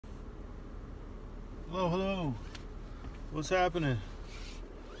Hello, hello. What's happening?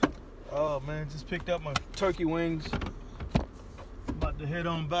 Oh man, just picked up my turkey wings. About to head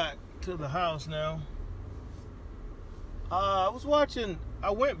on back to the house now. I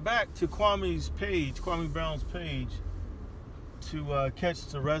went back to Kwame's page, Kwame Brown's page, to catch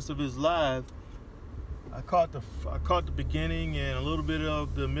the rest of his live. I caught the beginning and a little bit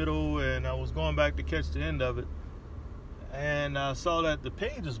of the middle, and I was going back to catch the end of it. And I saw that the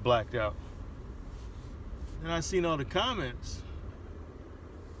page was blacked out. And I seen all the comments.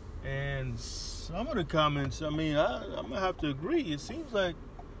 And some of the comments, I'm gonna have to agree. It seems like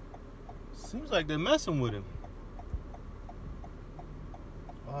they're messing with him.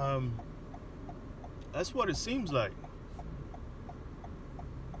 That's what it seems like.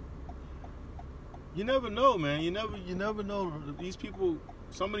 You never know, man. You never know. These people,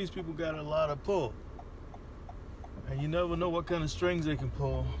 some of these people got a lot of pull, and you never know what kind of strings they can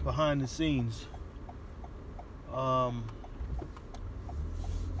pull behind the scenes.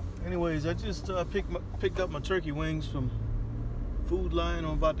 Anyways, I just picked up my turkey wings from Food Lion.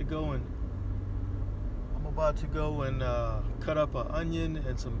 I'm about to go and cut up an onion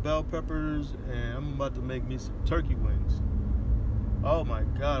and some bell peppers, and I'm about to make me some turkey wings. Oh my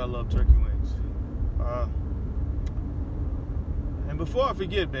God, I love turkey wings. And before I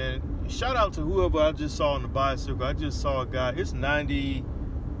forget, man, shout out to whoever I just saw on the bicycle. I just saw a guy. It's 90.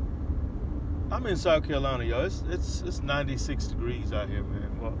 I'm in South Carolina, y'all. It's 96 degrees out here,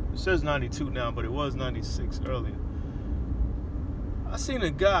 man. Well, it says 92 now, but it was 96 earlier. I seen a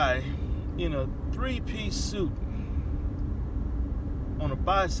guy in a three-piece suit on a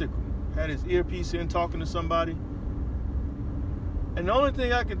bicycle, had his earpiece in talking to somebody. And the only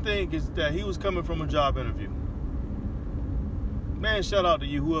thing I can think is that he was coming from a job interview. Man, shout out to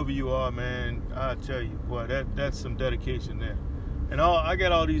you, whoever you are, man. I tell you, boy, that's some dedication there. And I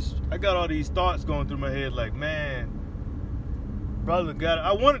got all these thoughts going through my head, like, man, brother,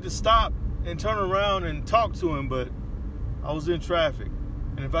 I wanted to stop and turn around and talk to him, but I was in traffic.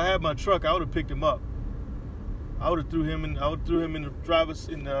 And if I had my truck, I would have picked him up. I would have threw him in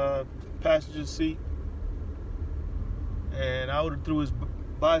the passenger seat, and I would have threw his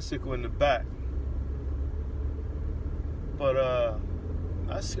bicycle in the back. But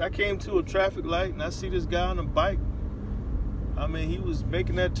I came to a traffic light, and I see this guy on a bike. I mean, he was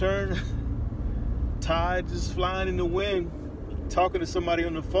making that turn, tide just flying in the wind, talking to somebody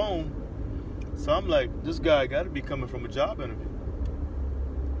on the phone. So I'm like, this guy got to be coming from a job interview.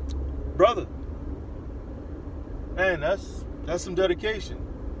 Brother, man, that's some dedication.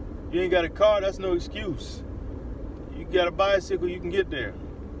 You ain't got a car, that's no excuse. You got a bicycle, you can get there.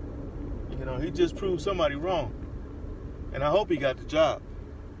 You know, he just proved somebody wrong. And I hope he got the job.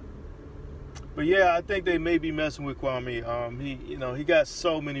 But yeah, I think they may be messing with Kwame. He got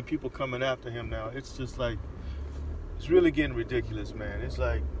so many people coming after him now. It's just like, it's really getting ridiculous, man. It's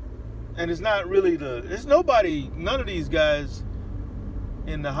like, and it's not really it's nobody, none of these guys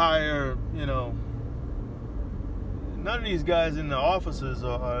in the higher, none of these guys in the offices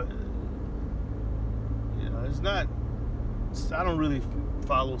are it's not, I don't really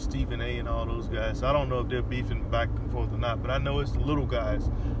follow Stephen A and all those guys. So I don't know if they're beefing back and forth or not, but I know it's the little guys.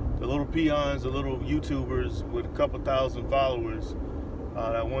 The little peons, the little YouTubers with a couple thousand followers.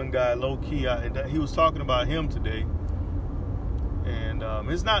 That one guy, low key, he was talking about him today. And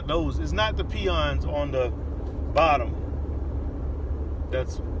it's not the peons on the bottom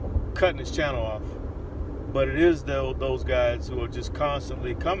that's cutting his channel off, but it is those guys who are just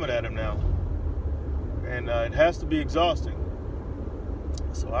constantly coming at him now, and it has to be exhausting.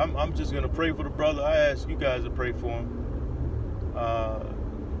 So I'm just gonna pray for the brother. I ask you guys to pray for him.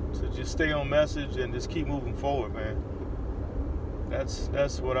 So just stay on message and just keep moving forward, man.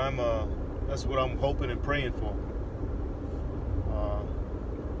 That's what I'm hoping and praying for.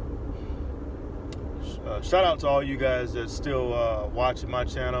 Shout out to all you guys that's still watching my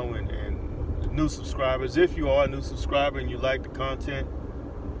channel and new subscribers. If you are a new subscriber and you like the content,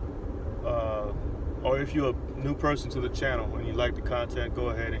 or if you're a new person to the channel and you like the content,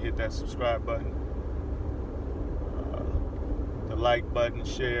 go ahead and hit that subscribe button. The like button,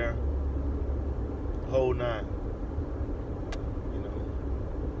 share, the whole nine.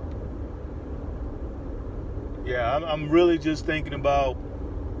 Yeah, I'm really just thinking about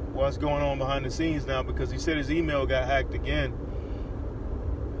what's going on behind the scenes now, because he said his email got hacked again.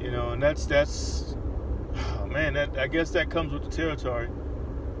 And that's oh man, I guess that comes with the territory.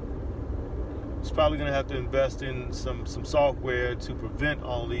 He's probably gonna have to invest in some software to prevent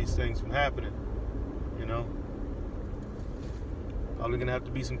all these things from happening. Probably gonna have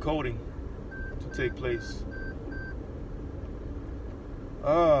to be some coding to take place.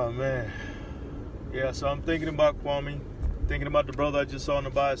 Oh man. Yeah, so I'm thinking about Kwame, thinking about the brother I just saw on the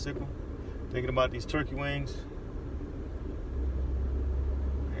bicycle, thinking about these turkey wings,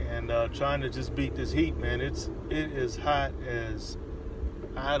 and trying to just beat this heat, man. It is hot as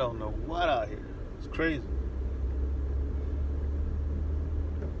I don't know what out here. It's crazy.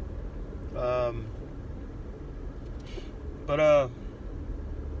 But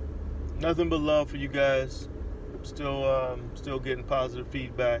nothing but love for you guys. Still getting positive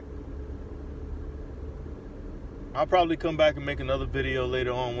feedback. I'll probably come back and make another video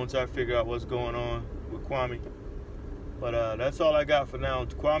later on once I figure out what's going on with Kwame. But that's all I got for now.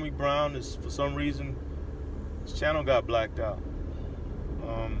 Kwame Brown is, for some reason, his channel got blacked out.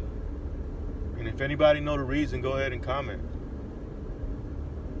 And if anybody know the reason, go ahead and comment.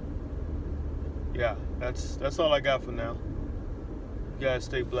 Yeah, that's all I got for now. You guys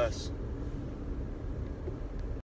stay blessed.